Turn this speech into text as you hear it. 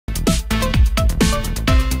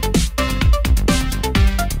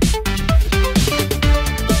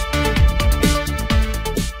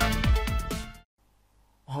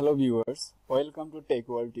Hello viewers, welcome to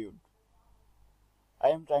TechWorldTut. I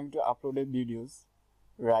am trying to upload a videos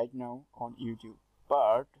right now on YouTube,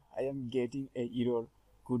 but I am getting a error,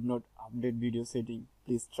 could not update video setting.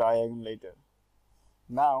 Please try again later.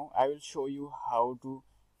 Now I will show you how to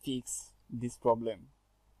fix this problem.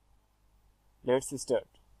 Let's start.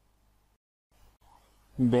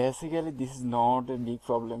 Basically this is not a big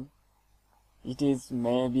problem. It is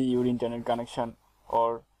maybe your internet connection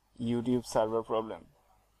or YouTube server problem.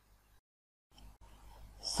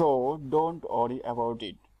 So don't worry about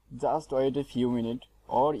it. Just wait a few minutes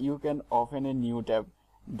or you can open a new tab,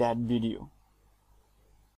 that video.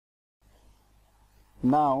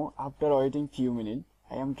 Now after waiting few minutes,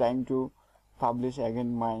 I am trying to publish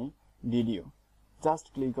again my video.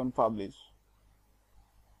 Just click on publish.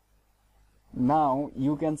 Now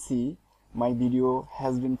you can see my video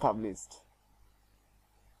has been published.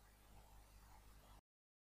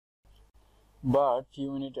 But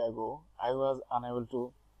few minutes ago, I was unable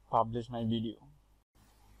to publish my video.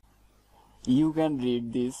 You can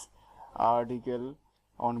read this article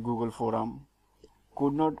on Google forum.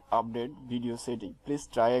 Could not update video setting. Please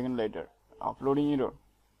try again later. Uploading error.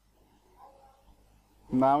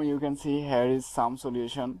 Now you can see here is some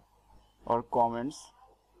solution or comments.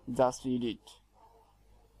 Just read it.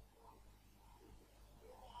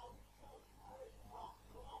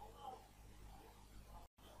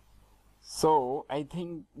 So I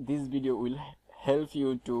think this video will help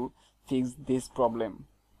you to fix this problem.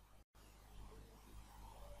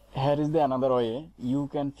 Here is the another way you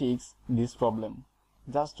can fix this problem.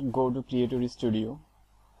 Just go to Creator Studio,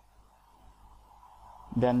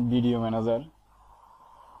 then Video Manager.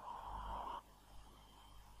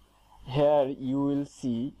 Here you will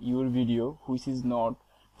see your video which is not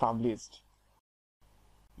published.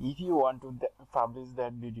 If you want to publish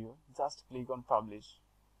that video, just click on Publish.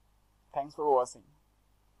 Thanks for watching.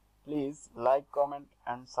 Please like, comment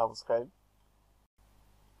and subscribe.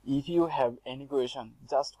 If you have any question,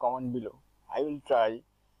 just comment below. I will try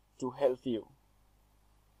to help you.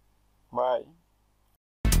 Bye.